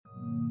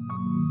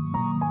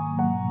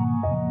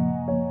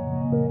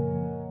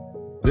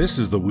This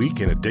is The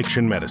Week in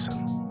Addiction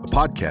Medicine, a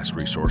podcast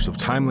resource of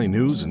timely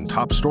news and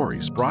top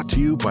stories brought to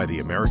you by the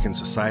American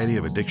Society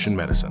of Addiction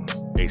Medicine,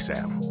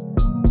 ASAM.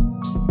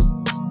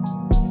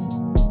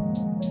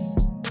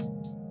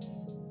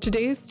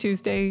 Today is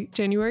Tuesday,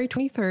 January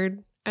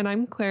 23rd, and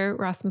I'm Claire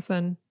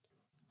Rasmussen.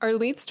 Our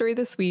lead story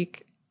this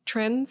week,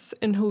 trends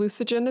in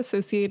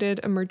hallucinogen-associated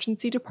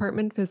emergency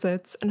department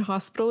visits and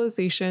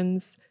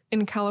hospitalizations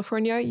in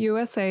California,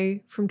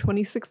 USA from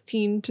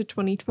 2016 to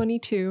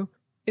 2022,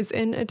 is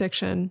in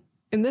addiction.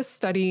 In this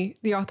study,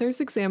 the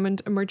authors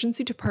examined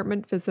emergency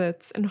department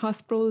visits and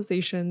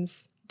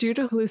hospitalizations due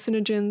to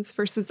hallucinogens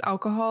versus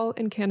alcohol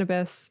and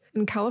cannabis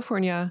in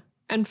California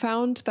and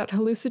found that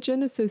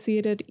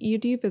hallucinogen-associated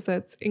ED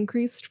visits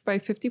increased by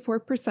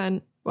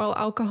 54%, while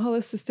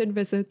alcohol-assisted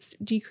visits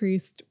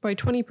decreased by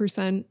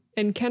 20%,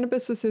 and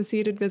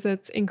cannabis-associated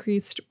visits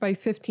increased by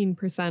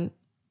 15%.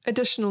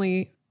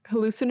 Additionally,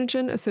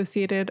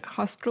 hallucinogen-associated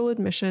hospital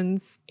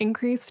admissions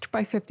increased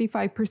by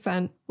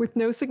 55%, with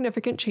no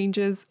significant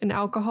changes in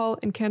alcohol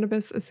and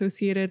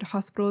cannabis-associated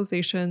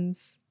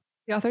hospitalizations.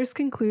 The authors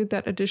conclude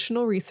that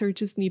additional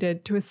research is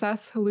needed to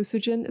assess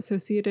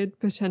hallucinogen-associated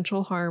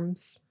potential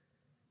harms.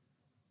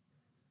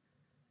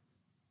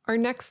 Our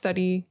next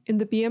study in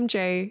the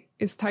BMJ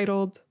is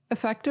titled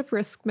Effective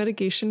Risk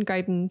Mitigation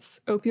Guidance,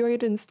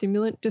 Opioid and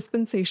Stimulant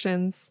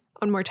Dispensations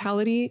on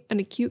Mortality and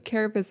Acute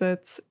Care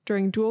Visits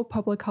During Dual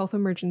Public Health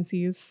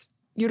Emergencies.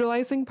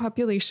 Utilizing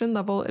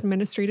population-level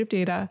administrative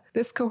data,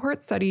 this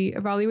cohort study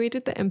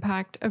evaluated the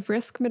impact of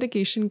risk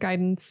mitigation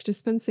guidance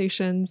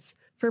dispensations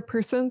for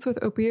persons with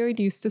opioid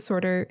use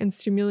disorder and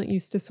stimulant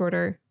use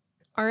disorder.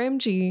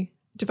 RMG,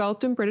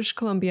 developed in British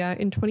Columbia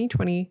in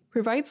 2020,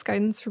 provides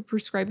guidance for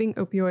prescribing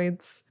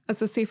opioids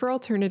as a safer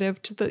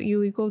alternative to the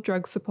illegal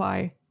drug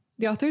supply.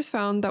 The authors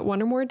found that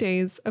one or more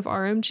days of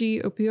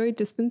RMG opioid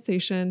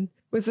dispensation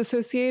was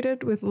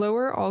associated with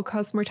lower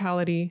all-cause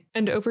mortality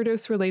and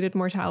overdose-related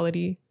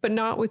mortality, but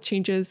not with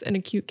changes in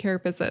acute care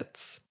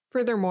visits.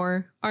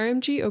 Furthermore,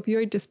 RMG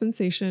opioid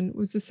dispensation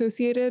was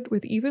associated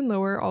with even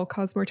lower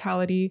all-cause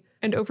mortality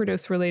and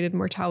overdose-related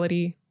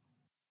mortality.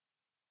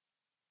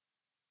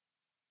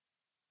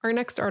 Our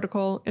next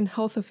article in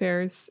Health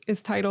Affairs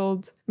is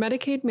titled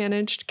Medicaid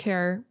Managed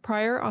Care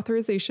Prior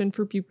Authorization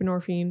for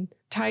Buprenorphine,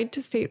 Tied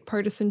to State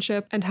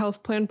Partisanship and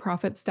Health Plan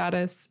Profit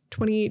Status,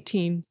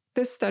 2018.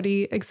 This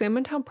study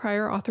examined how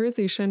prior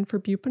authorization for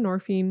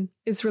buprenorphine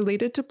is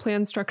related to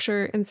plan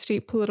structure and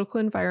state political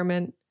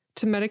environment,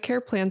 to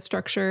Medicare plan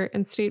structure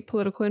and state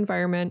political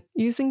environment,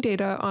 using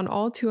data on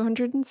all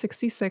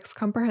 266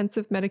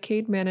 comprehensive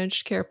Medicaid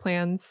managed care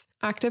plans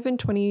active in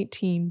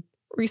 2018.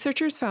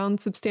 Researchers found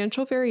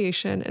substantial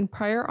variation in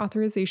prior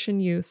authorization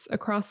use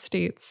across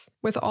states,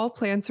 with all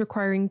plans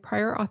requiring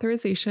prior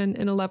authorization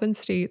in 11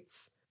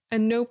 states,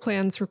 and no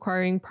plans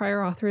requiring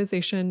prior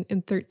authorization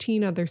in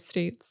 13 other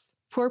states.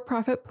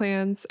 For-profit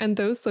plans and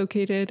those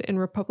located in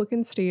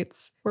Republican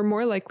states were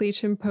more likely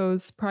to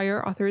impose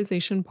prior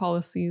authorization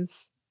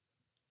policies.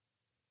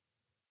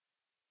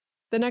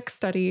 The next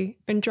study,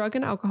 in drug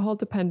and alcohol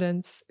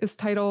dependence, is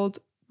titled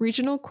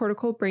Regional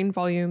Cortical Brain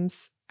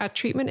Volumes at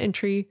Treatment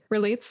Entry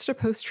Relates to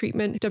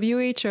Post-Treatment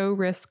WHO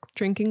Risk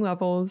Drinking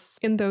Levels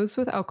in Those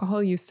with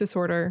Alcohol Use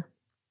Disorder.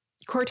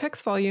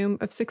 Cortex volume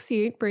of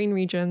 68 brain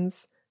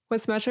regions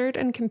was measured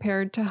and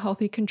compared to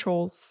healthy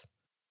controls.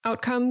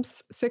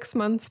 Outcomes 6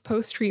 months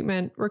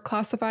post-treatment were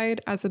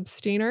classified as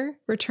abstainer,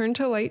 return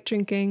to light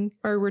drinking,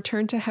 or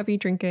return to heavy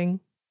drinking.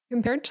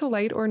 Compared to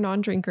light or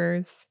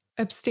non-drinkers,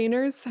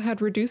 abstainers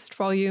had reduced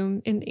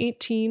volume in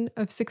 18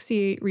 of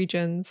 68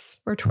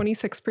 regions, or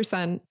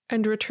 26%,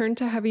 and return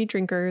to heavy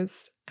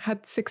drinkers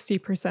had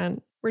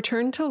 60%.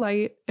 Return to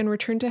light and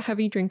return to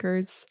heavy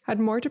drinkers had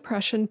more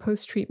depression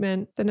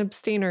post-treatment than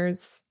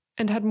abstainers,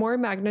 and had more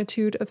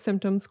magnitude of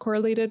symptoms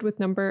correlated with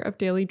number of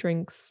daily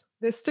drinks.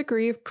 This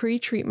degree of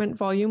pre-treatment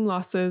volume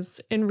losses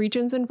in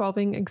regions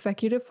involving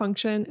executive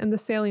function and the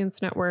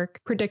salience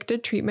network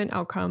predicted treatment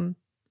outcome.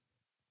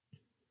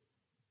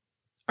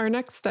 Our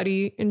next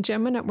study in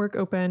JAMA Network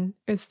Open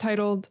is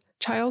titled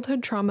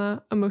Childhood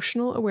Trauma,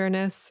 Emotional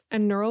Awareness,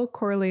 and Neural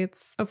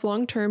Correlates of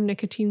Long-Term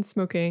Nicotine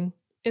Smoking.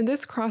 In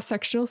this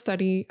cross-sectional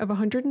study of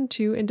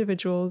 102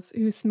 individuals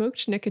who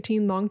smoked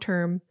nicotine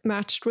long-term,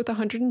 matched with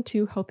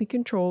 102 healthy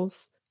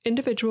controls,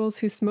 individuals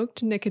who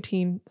smoked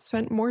nicotine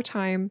spent more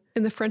time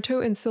in the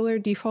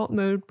frontoinsular default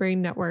mode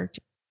brain network.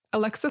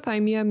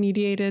 Alexithymia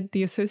mediated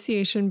the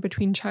association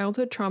between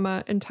childhood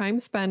trauma and time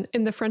spent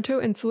in the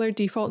frontoinsular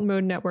default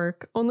mode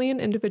network only in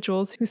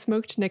individuals who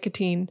smoked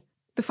nicotine.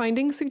 The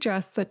findings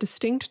suggest that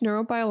distinct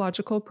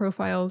neurobiological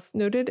profiles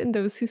noted in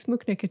those who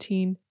smoke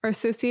nicotine are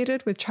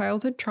associated with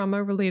childhood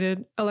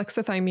trauma-related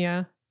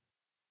alexithymia.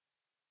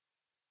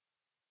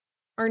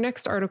 Our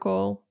next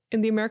article,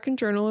 in the American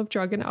Journal of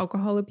Drug and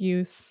Alcohol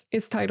Abuse,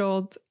 is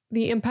titled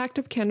The Impact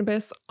of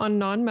Cannabis on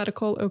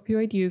Non-Medical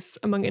Opioid Use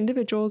Among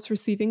Individuals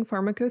Receiving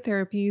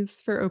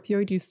Pharmacotherapies for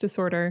Opioid Use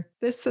Disorder.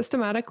 This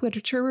systematic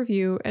literature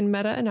review and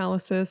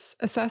meta-analysis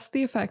assessed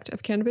the effect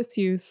of cannabis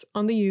use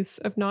on the use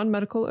of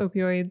non-medical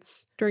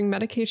opioids during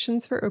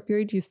medications for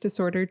opioid use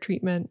disorder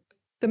treatment.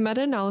 The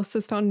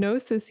meta-analysis found no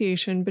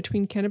association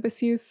between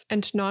cannabis use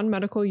and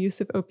non-medical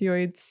use of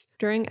opioids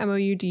during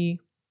MOUD.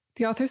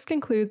 The authors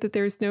conclude that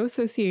there is no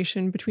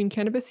association between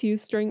cannabis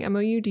use during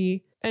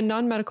MOUD and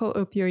non-medical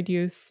opioid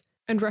use,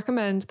 and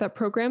recommend that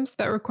programs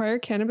that require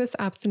cannabis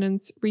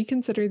abstinence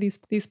reconsider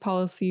these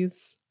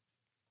policies.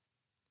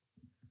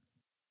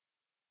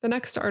 The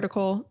next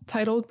article,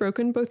 titled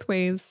Broken Both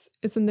Ways,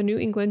 is in the New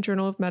England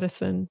Journal of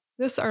Medicine.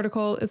 This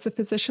article is a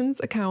physician's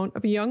account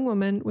of a young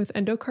woman with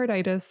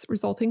endocarditis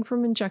resulting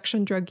from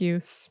injection drug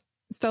use.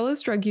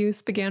 Stella's drug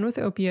use began with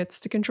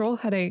opiates to control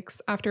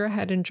headaches after a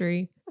head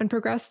injury and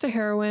progressed to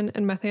heroin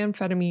and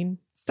methamphetamine.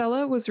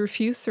 Stella was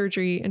refused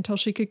surgery until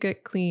she could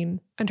get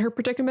clean, and her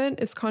predicament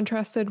is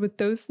contrasted with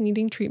those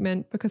needing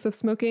treatment because of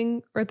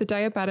smoking or the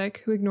diabetic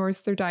who ignores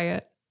their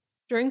diet.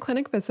 During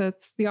clinic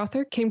visits, the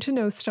author came to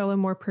know Stella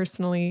more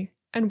personally,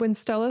 and when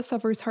Stella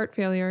suffers heart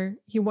failure,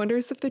 he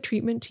wonders if the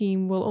treatment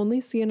team will only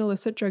see an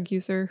illicit drug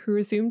user who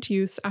resumed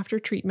use after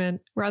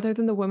treatment rather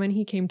than the woman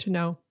he came to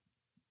know.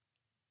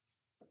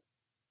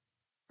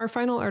 Our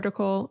final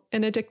article,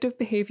 in Addictive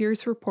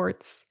Behaviors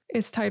Reports,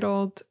 is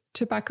titled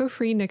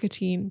Tobacco-Free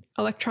Nicotine,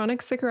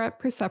 Electronic Cigarette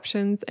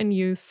Perceptions and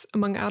Use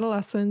Among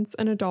Adolescents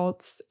and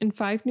Adults in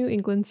 5 New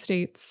England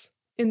States.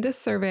 In this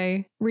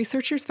survey,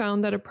 researchers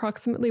found that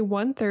approximately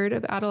 1/3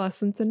 of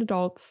adolescents and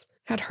adults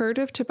had heard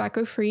of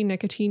tobacco-free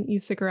nicotine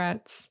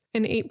e-cigarettes,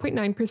 and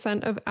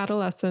 8.9% of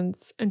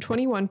adolescents and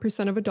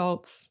 21% of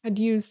adults had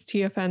used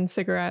TFN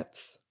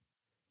cigarettes.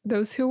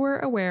 Those who were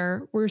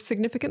aware were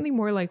significantly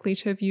more likely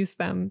to have used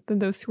them than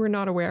those who were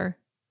not aware.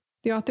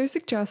 The authors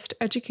suggest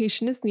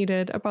education is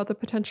needed about the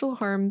potential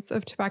harms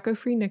of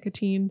tobacco-free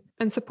nicotine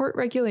and support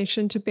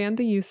regulation to ban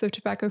the use of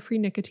tobacco-free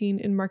nicotine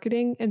in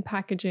marketing and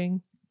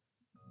packaging.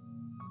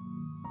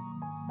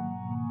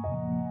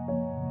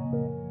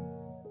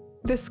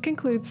 This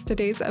concludes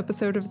today's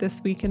episode of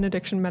This Week in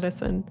Addiction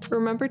Medicine.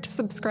 Remember to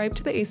subscribe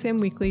to the ASAM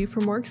Weekly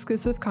for more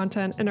exclusive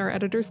content and our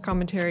editor's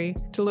commentary,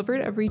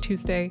 delivered every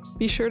Tuesday.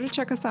 Be sure to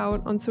check us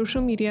out on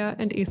social media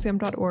and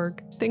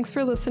asam.org. Thanks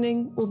for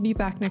listening. We'll be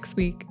back next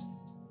week.